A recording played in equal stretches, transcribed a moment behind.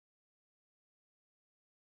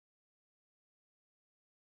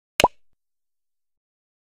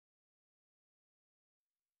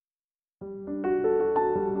The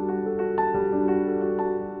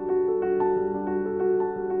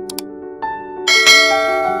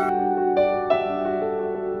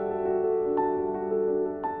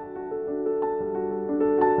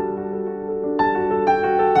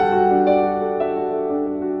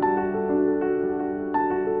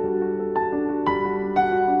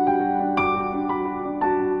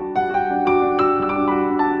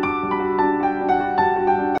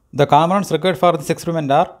components required for this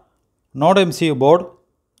experiment are Node MCU board,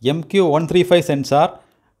 MQ135 sensor,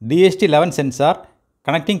 DHT11 sensor,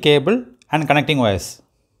 connecting cable and connecting wires.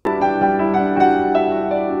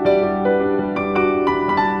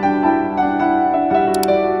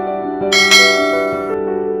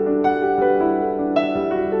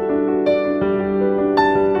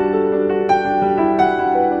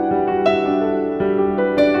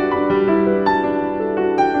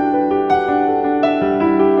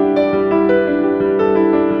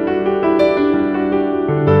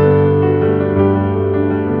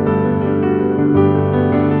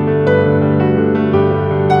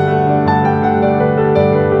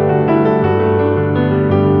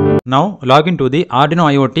 Now log into the Arduino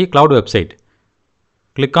IoT cloud website.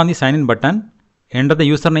 Click on the sign in button, enter the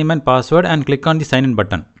username and password and click on the sign in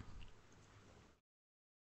button.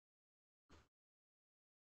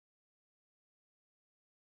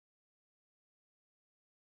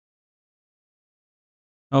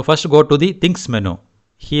 Now first go to the Things menu.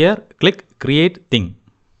 Here click Create Thing.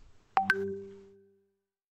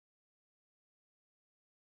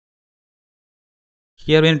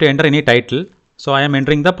 Here we need to enter any title. So I am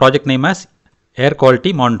entering the project name as Air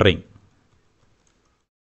Quality Monitoring.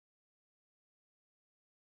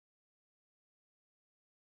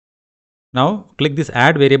 Now click this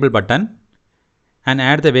Add Variable button and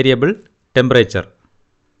add the variable temperature.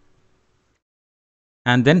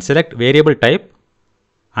 And then select variable type,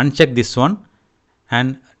 uncheck this one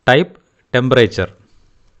and type temperature.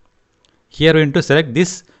 Here we need to select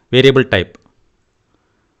this variable type.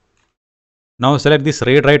 Now select this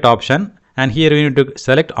read write option and here we need to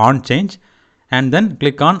select on change and then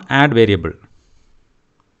click on add variable.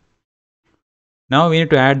 Now we need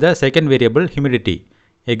to add the second variable humidity.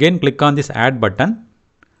 Again click on this add button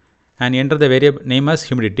and enter the variable name as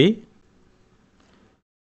humidity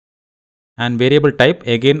and variable type,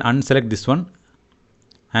 again unselect this one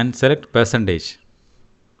and select percentage.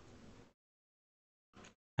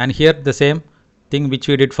 And here the same thing which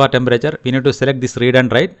we did for temperature, we need to select this read and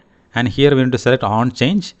write and here we need to select on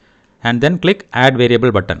change and then click add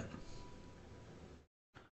variable button.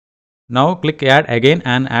 Now click add again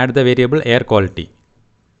and add the variable air quality.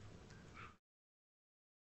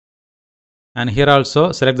 And here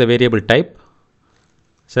also select the variable type,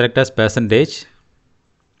 select as percentage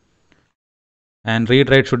and read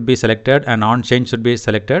write should be selected and on change should be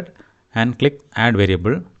selected and click add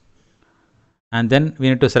variable. And then we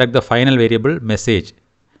need to select the final variable message.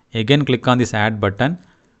 Again click on this add button,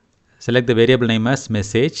 select the variable name as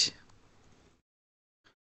message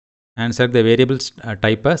and select the variable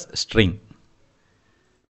type as string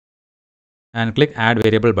and click add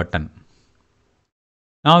variable button.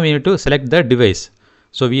 Now we need to select the device.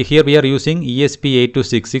 So here we are using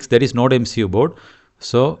ESP8266, that is Node MCU board.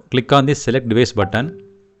 So click on this select device button.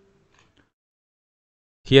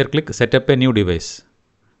 Here click set up a new device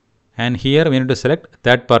and here we need to select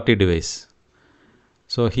third party device.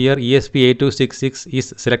 So here ESP8266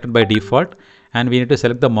 is selected by default and we need to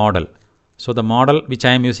select the model. So the model which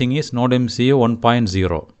I am using is Node MCU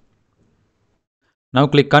 1.0. Now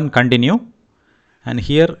click on continue and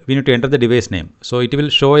here we need to enter the device name. So it will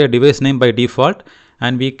show a device name by default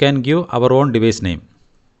and we can give our own device name.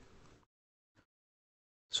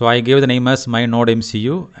 So I gave the name as my Node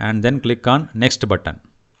MCU and then click on next button.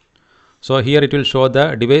 So here it will show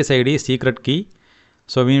the device ID secret key.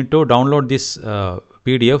 So we need to download this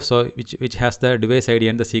PDF which has the device ID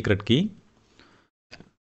and the secret key.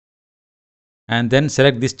 And then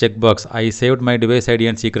select this checkbox, I saved my device ID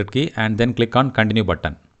and secret key and then click on continue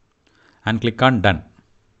button and click on done.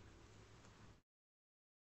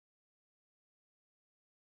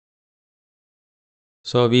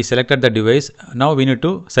 So we selected the device. Now we need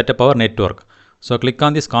to set up our network. So click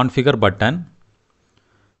on this configure button.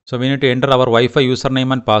 So we need to enter our Wi-Fi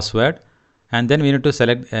username and password and then we need to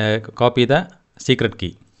select copy the secret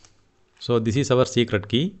key. So this is our secret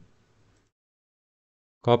key.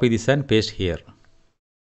 Copy this and paste here.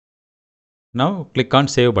 Now click on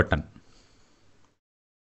save button.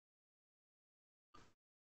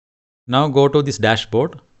 Now go to this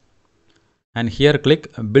dashboard and here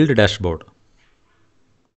click build dashboard.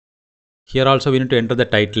 Here also we need to enter the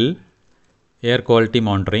title air quality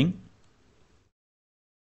monitoring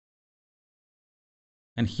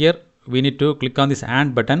And here we need to click on this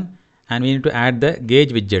AND button and we need to add the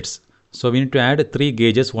gauge widgets. So we need to add 3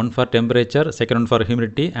 gauges, one for temperature, second one for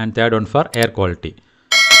humidity, and third one for air quality.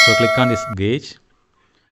 So click on this gauge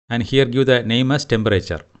and here give the name as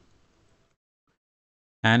temperature.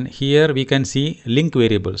 And here we can see link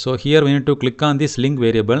variable. So here we need to click on this link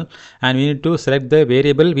variable and we need to select the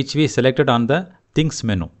variable which we selected on the things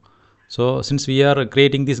menu. So since we are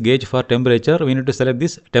creating this gauge for temperature, we need to select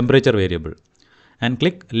this temperature variable and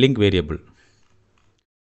click link variable.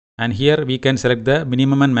 And here we can select the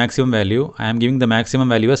minimum and maximum value. I am giving the maximum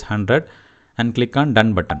value as 100 and click on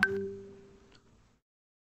done button.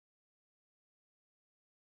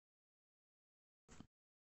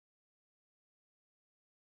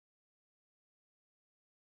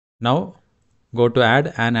 Now go to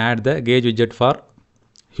add and add the gauge widget for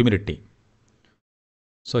humidity.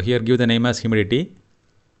 So here give the name as humidity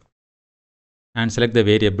and select the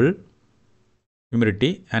variable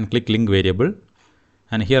humidity and click link variable.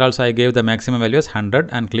 And here also I gave the maximum value as 100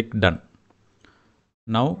 and click done.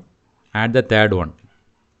 Now add the third one.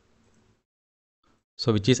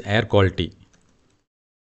 So which is air quality.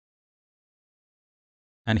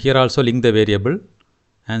 And here also link the variable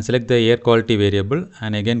and select the air quality variable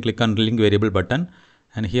and again click on link variable button.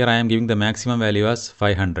 And here I am giving the maximum value as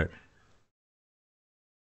 500.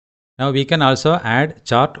 Now we can also add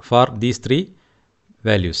chart for these 3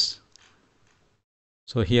 values.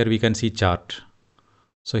 So here we can see chart.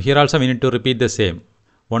 So here also we need to repeat the same.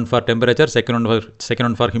 One for temperature, second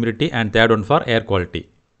one for humidity, and third one for air quality.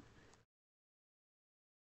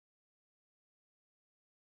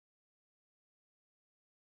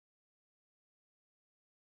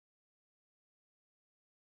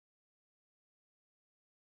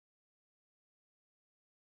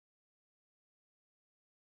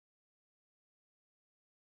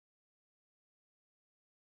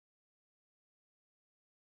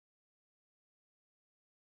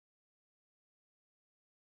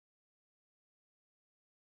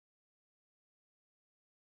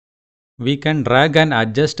 We can drag and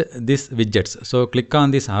adjust these widgets. So click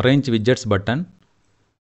on this arrange widgets button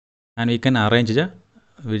and we can arrange the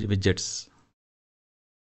widgets.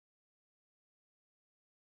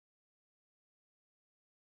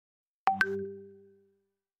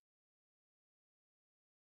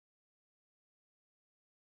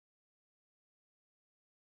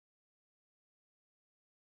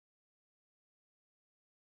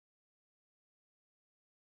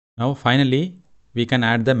 Now finally we can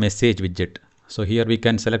add the message widget. So here we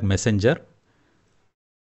can select messenger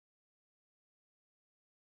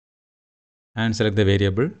and select the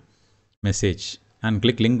variable message and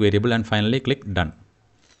click link variable and finally click done.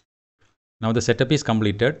 Now the setup is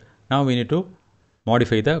completed. Now we need to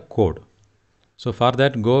modify the code. So for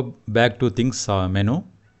that go back to things menu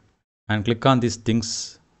and click on this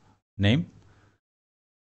things name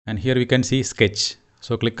and here we can see sketch.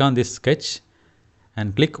 So click on this sketch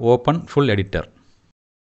and click open full editor.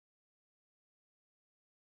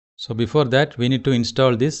 So before that we need to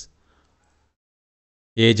install this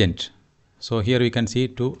agent. So here we can see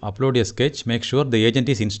to upload a sketch, make sure the agent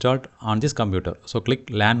is installed on this computer. So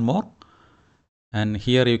click learn more and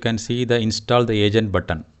here you can see the install the agent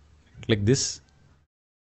button. Click this.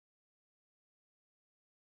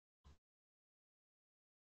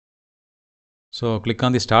 So click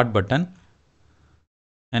on the start button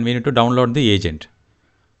and we need to download the agent.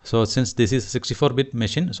 So since this is 64-bit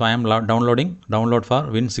machine, so I am downloading download for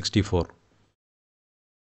Win64.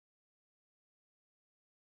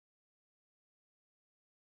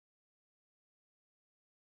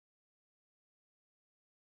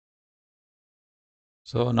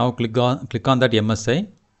 So now click on that MSI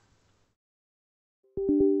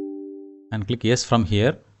and click yes from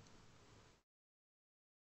here.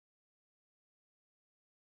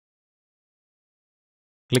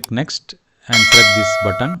 Click next and select this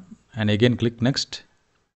button and again click next.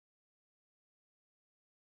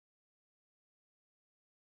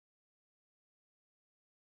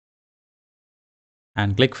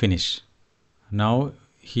 And click finish. Now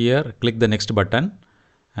here click the next button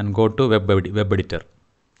and go to web editor.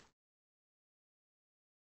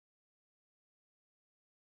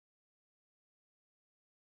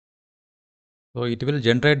 So it will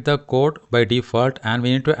generate the code by default and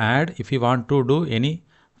we need to add if you want to do any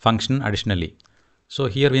function additionally. So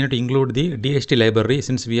here we need to include the DHT library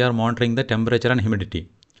since we are monitoring the temperature and humidity.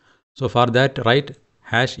 So for that write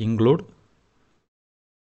 #include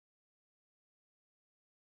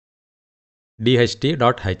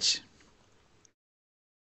dht.h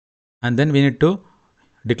and then we need to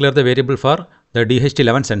declare the variable for the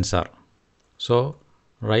DHT11 sensor. So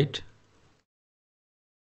write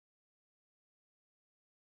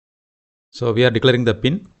So we are declaring the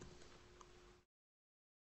pin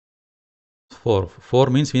 4. 4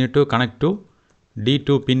 means we need to connect to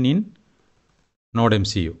D2 pin in node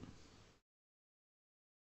MCU.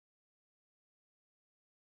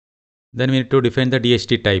 Then we need to define the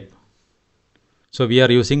DHT type. So we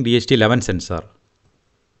are using DHT11 sensor.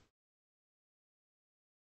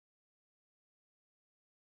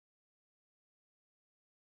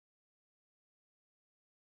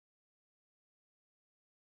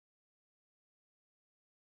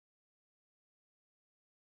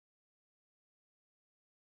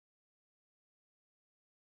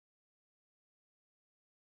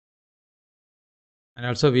 And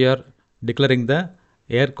also we are declaring the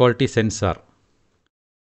air quality sensor.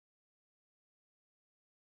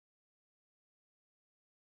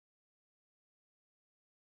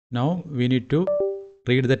 Now we need to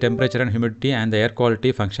read the temperature and humidity and the air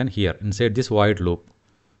quality function here inside this void loop.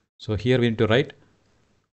 So here we need to write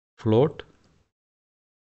float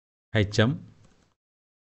hm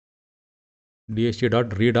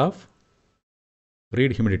dht.read of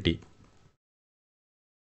read humidity.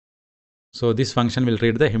 So this function will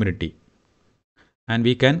read the humidity and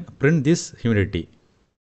we can print this humidity.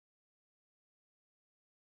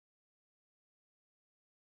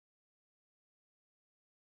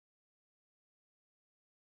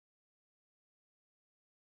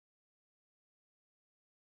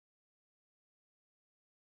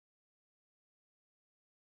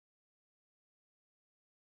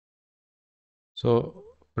 So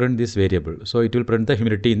print this variable. So it will print the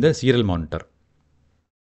humidity in the serial monitor.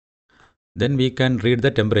 Then we can read the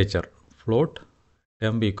temperature. Float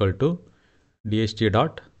temp equal to dht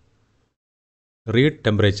dot read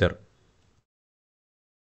temperature.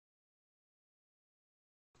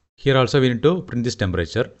 Here also we need to print this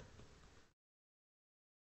temperature.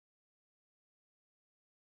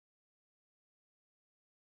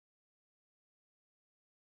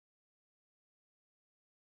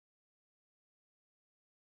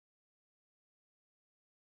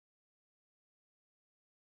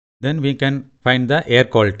 Then we can find the air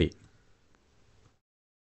quality.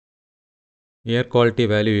 Air quality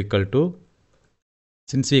value equal to,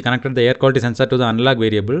 since we connected the air quality sensor to the analog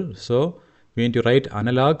variable, so we need to write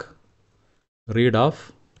analog read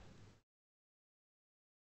of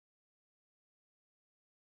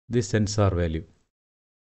this sensor value.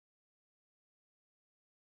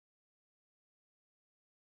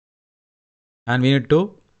 And we need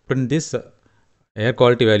to print this air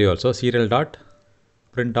quality value also. Serial dot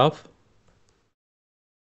print of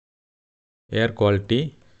air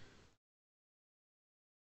quality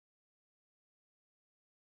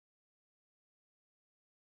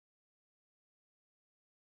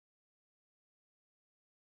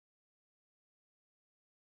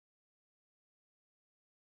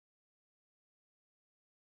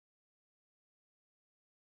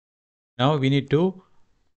Now we need to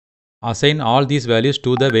assign all these values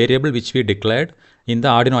to the variable which we declared in the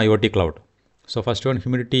Arduino IoT cloud. So first one,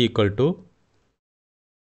 humidity equal to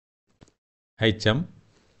hm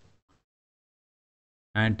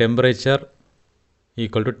and temperature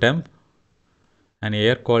equal to temp and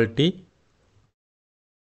air quality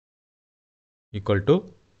equal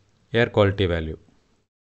to air quality value.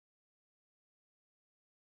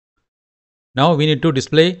 Now we need to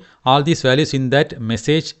display all these values in that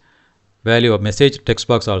message value of message text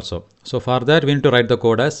box also. So for that we need to write the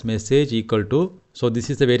code as message equal to, so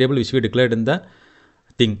this is the variable which we declared in the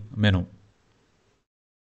thing menu.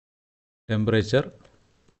 Temperature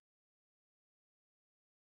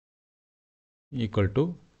equal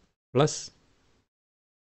to plus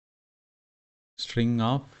string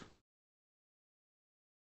of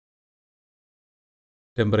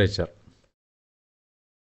temperature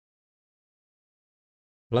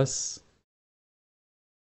plus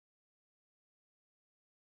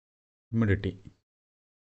humidity.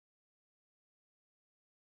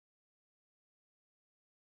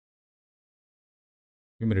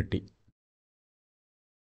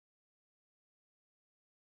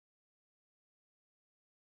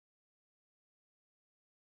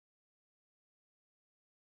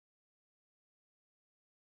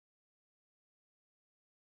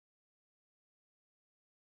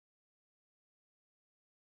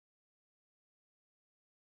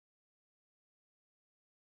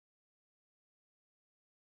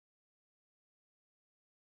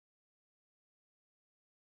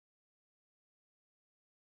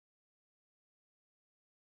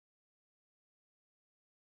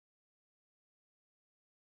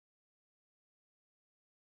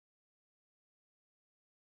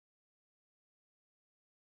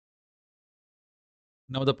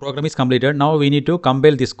 Now the program is completed. Now we need to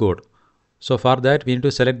compile this code. So for that we need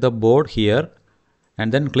to select the board here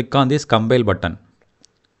and then click on this compile button.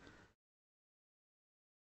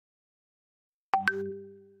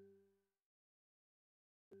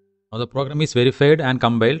 Now the program is verified and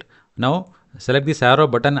compiled. Now select this arrow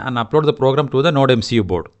button and upload the program to the Node MCU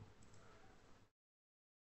board.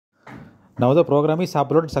 Now the program is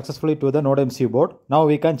uploaded successfully to the Node MCU board. Now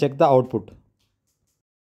we can check the output.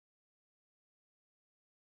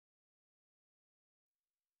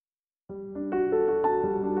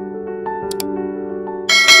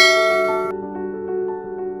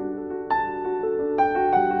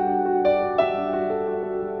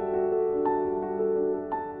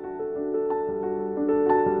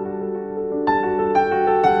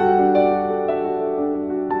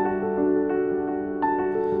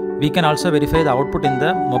 We can also verify the output in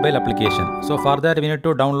the mobile application. So for that we need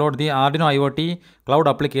to download the Arduino IoT cloud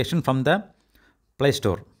application from the Play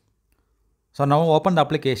Store. So now open the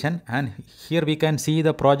application and here we can see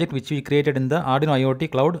the project which we created in the Arduino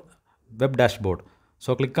IoT cloud web dashboard.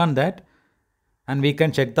 So click on that and we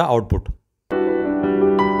can check the output.